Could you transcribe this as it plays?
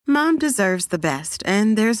Mom deserves the best,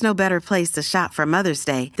 and there's no better place to shop for Mother's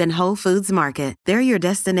Day than Whole Foods Market. They're your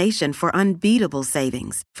destination for unbeatable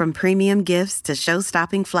savings, from premium gifts to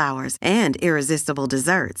show-stopping flowers and irresistible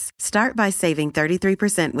desserts. Start by saving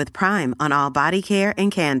 33% with Prime on all body care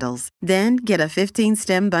and candles. Then get a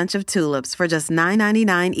 15-stem bunch of tulips for just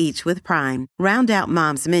 $9.99 each with Prime. Round out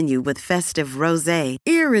Mom's menu with festive rosé,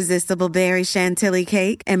 irresistible berry chantilly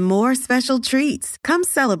cake, and more special treats. Come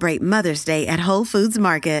celebrate Mother's Day at Whole Foods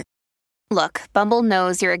Market. Look, Bumble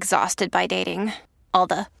knows you're exhausted by dating. All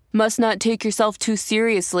the, must not take yourself too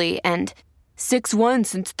seriously, and 6'1"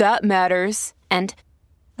 since that matters, and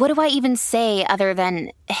what do I even say other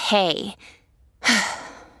than, hey?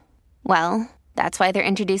 Well, that's why they're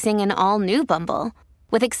introducing an all-new Bumble,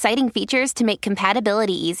 with exciting features to make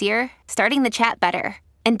compatibility easier, starting the chat better,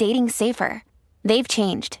 and dating safer. They've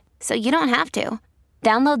changed, so you don't have to.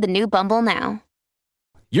 Download the new Bumble now.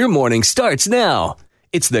 Your morning starts now.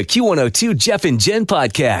 It's the Q102 Jeff and Jen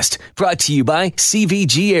podcast, brought to you by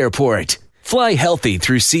CVG Airport. Fly healthy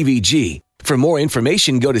through CVG. For more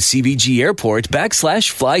information, go to CVG Airport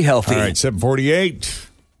 /fly healthy. All right, 7:48.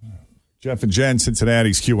 Jeff and Jen,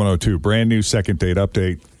 Cincinnati's Q102. Brand new second date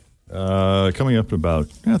update. Coming up in about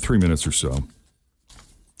 3 minutes or so.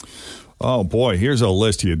 Oh, boy, here's a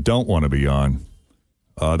list you don't want to be on.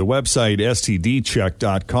 The website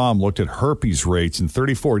stdcheck.com looked at herpes rates in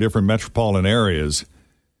 34 different metropolitan areas.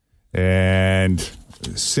 And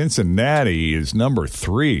Cincinnati is number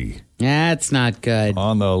 3. That's not good.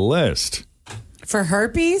 On the list. For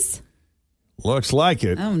herpes? Looks like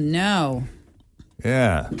it. Oh, no.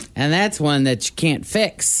 Yeah. And that's one that you can't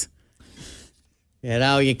fix. You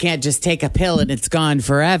know, you can't just take a pill and it's gone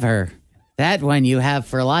forever. That one you have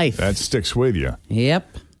for life. That sticks with you.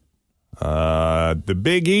 Yep. The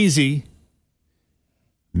Big Easy,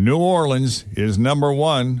 New Orleans, is number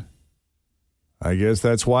 1. I guess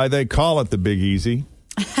that's why they call it the Big Easy.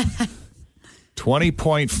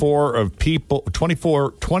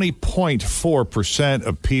 20.4%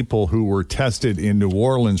 of people who were tested in New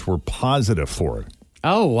Orleans were positive for it.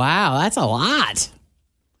 Oh, wow. That's a lot.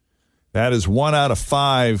 That is 1 out of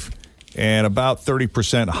 5 and about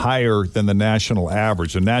 30% higher than the national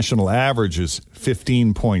average. The national average is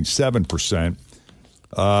 15.7%.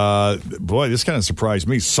 Boy, this kind of surprised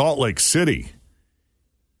me. Salt Lake City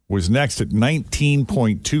was next at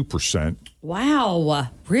 19.2%. Wow.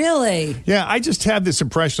 Really? Yeah, I just have this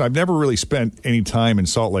impression. I've never really spent any time in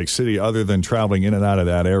Salt Lake City other than traveling in and out of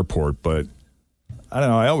that airport. But I don't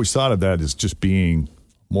know. I always thought of that as just being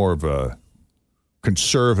more of a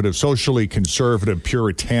conservative, socially conservative,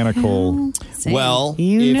 puritanical. Well,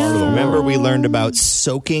 remember we learned about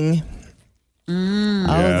soaking. Oh,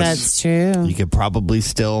 that's true. You could probably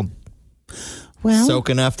still soak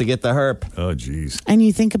enough to get the herp. Oh, geez. And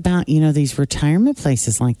you think about, these retirement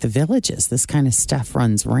places like the Villages. This kind of stuff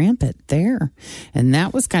runs rampant there. And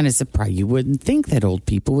that was kind of surprising. You wouldn't think that old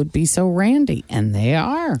people would be so randy, and they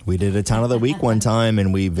are. We did a Town of the Week one time,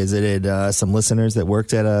 and we visited some listeners that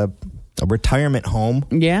worked at a retirement home.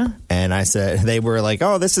 Yeah. And I said, they were like,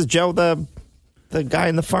 oh, this is Joe, the guy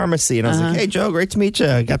in the pharmacy. And I was like, hey, Joe, great to meet you.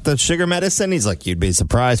 I got the sugar medicine. He's like, you'd be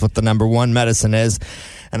surprised what the number 1 medicine is.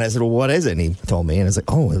 And I said, well, what is it? And he told me. And I was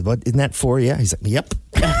like, oh, what, isn't that for you? He's like, yep.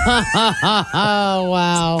 Oh,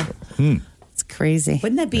 wow. It's crazy.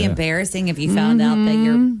 Wouldn't that be embarrassing if you found out that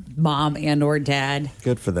your mom and or dad?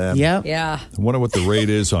 Good for them. Yep. Yeah. I wonder what the rate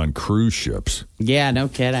is on cruise ships. Yeah, no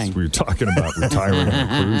kidding. We were talking about retiring on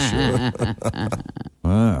a cruise ship.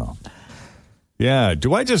 Wow. Yeah.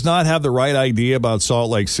 Do I just not have the right idea about Salt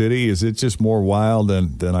Lake City? Is it just more wild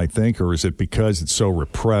than I think? Or is it because it's so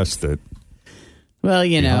repressed that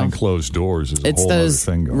behind closed doors is a whole other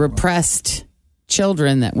thing going on? Repressed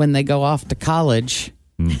children that when they go off to college,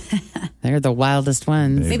 they're the wildest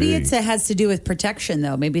ones. Maybe it has to do with protection,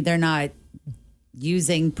 though. Maybe they're not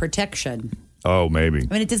using protection. Oh, maybe.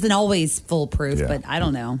 I mean, it isn't always foolproof, but I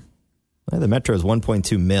don't know. Well, the metro is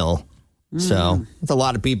 1.2 mil. So it's a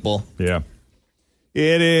lot of people. Yeah.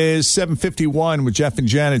 It is 7:51 with Jeff and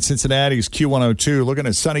Jen at Cincinnati's Q102. Looking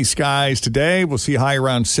at sunny skies today. We'll see high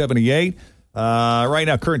around 78. Right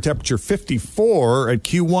now, current temperature 54 at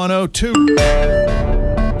Q102.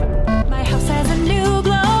 My house has a new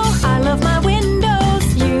glow. I love my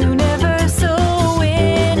windows. Universal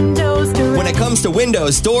Windows Direct. When it comes to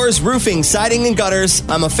windows, doors, roofing, siding, and gutters,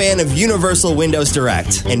 I'm a fan of Universal Windows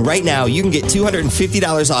Direct. And right now, you can get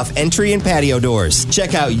 $250 off entry and patio doors.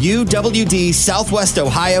 Check out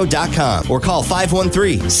uwdsouthwestohio.com or call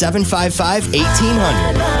 513-755-1800.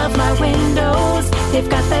 I love my windows. They've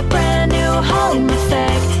got that brand new home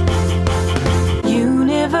effect.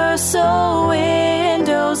 Universal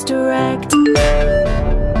Windows Direct.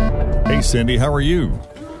 Hey, Cindy, how are you?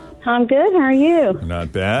 I'm good. How are you?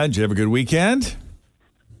 Not bad. Did you have a good weekend?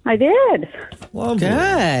 I did. Lovely.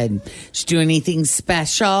 Good. Did you do anything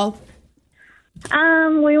special?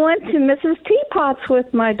 We went to Mrs. Teapot's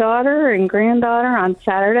with my daughter and granddaughter on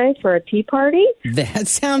Saturday for a tea party. That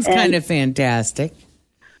sounds kind of fantastic.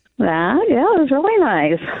 Yeah, it was really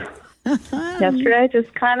nice. Yesterday, I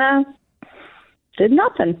just kind of did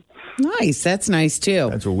nothing. Nice. That's nice,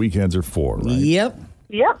 too. That's what weekends are for, right? Yep.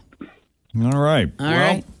 Yep. All right. All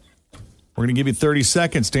right. We're going to give you 30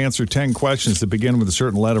 seconds to answer 10 questions that begin with a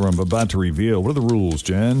certain letter I'm about to reveal. What are the rules,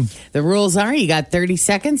 Jen? The rules are you got 30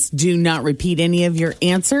 seconds. Do not repeat any of your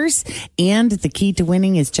answers. And the key to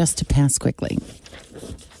winning is just to pass quickly.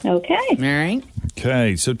 Okay. All right.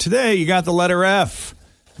 Okay. So today you got the letter F,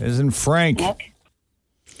 as in Frank. Okay.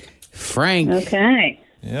 Frank. Okay.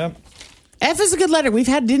 Yep. F is a good letter.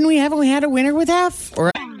 Haven't we had a winner with F?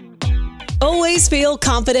 Or Always feel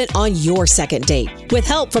confident on your second date. With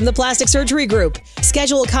help from the Plastic Surgery Group.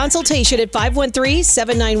 Schedule a consultation at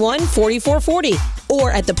 513-791-4440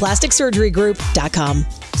 or at theplasticsurgerygroup.com.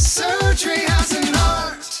 Surgery has an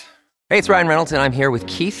art. Hey, it's Ryan Reynolds, and I'm here with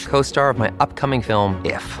Keith, co-star of my upcoming film,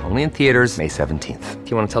 If, only in theaters May 17th. Do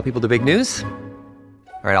you want to tell people the big news?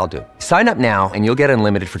 All right, I'll do it. Sign up now and you'll get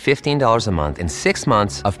unlimited for $15 a month and 6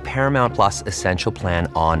 months of Paramount Plus Essential Plan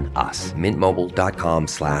on us.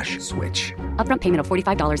 MintMobile.com/switch. Upfront payment of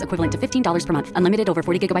 $45 equivalent to $15 per month. Unlimited over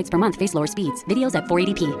 40 gigabytes per month. Face lower speeds. Videos at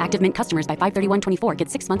 480p. Active Mint customers by 531.24 get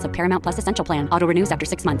 6 months of Paramount Plus Essential Plan. Auto renews after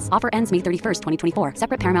 6 months. Offer ends May 31st, 2024.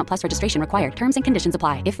 Separate Paramount Plus registration required. Terms and conditions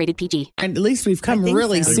apply if rated PG. And at least we've come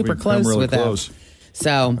really super close really with close. F.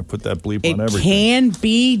 So I put that bleep it on everything. can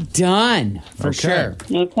be done for Okay. sure.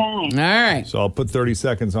 Okay. All right. So I'll put 30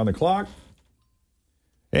 seconds on the clock.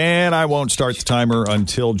 And I won't start the timer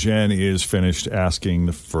until Jen is finished asking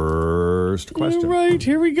the first question. All right,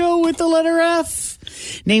 here we go with the letter F.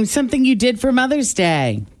 Name something you did for Mother's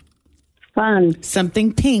Day. Fun.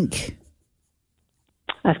 Something pink.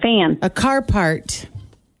 A fan. A car part.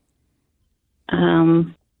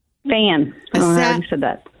 Fan. I already said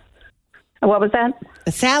that. What was that?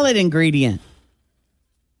 A salad ingredient.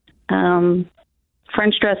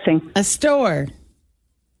 French dressing. A store.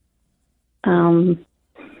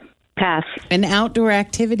 Pass. An outdoor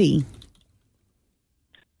activity.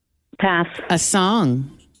 Pass. A song.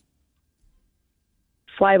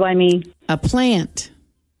 Fly by me. A plant.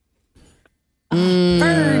 A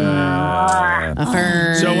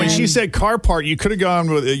fern. So when she said car part, you could have gone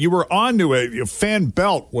with it. You were onto it. A fan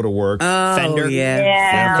belt would have worked. Fender.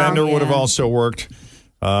 Yeah, Fender would have also worked.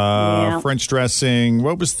 French dressing.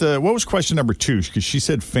 What was question number 2? Because she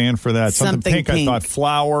said fan for that. Something pink. I thought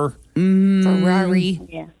flower. Ferrari.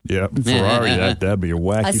 Yeah, Ferrari. That'd be a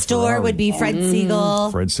wacky. A store Ferrari. would be Fred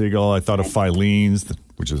Siegel. Fred Siegel. I thought of Filene's,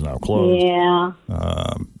 which is now closed. Yeah.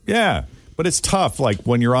 Yeah, but it's tough. Like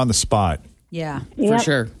when you're on the spot. Yeah. For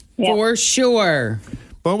sure. Yep. For sure.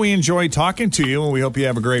 But we enjoyed talking to you, and we hope you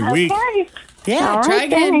have a great week. Okay. Yeah, All try right,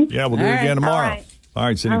 again. thanks. Yeah, we'll do it again tomorrow. All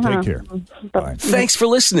right, Cindy, take care. Bye. Thanks for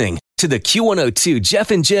listening to the Q102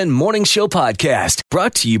 Jeff and Jen Morning Show podcast,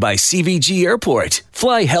 brought to you by CVG Airport.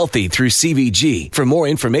 Fly healthy through CVG. For more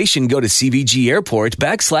information, go to CVG Airport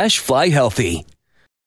 /fly healthy.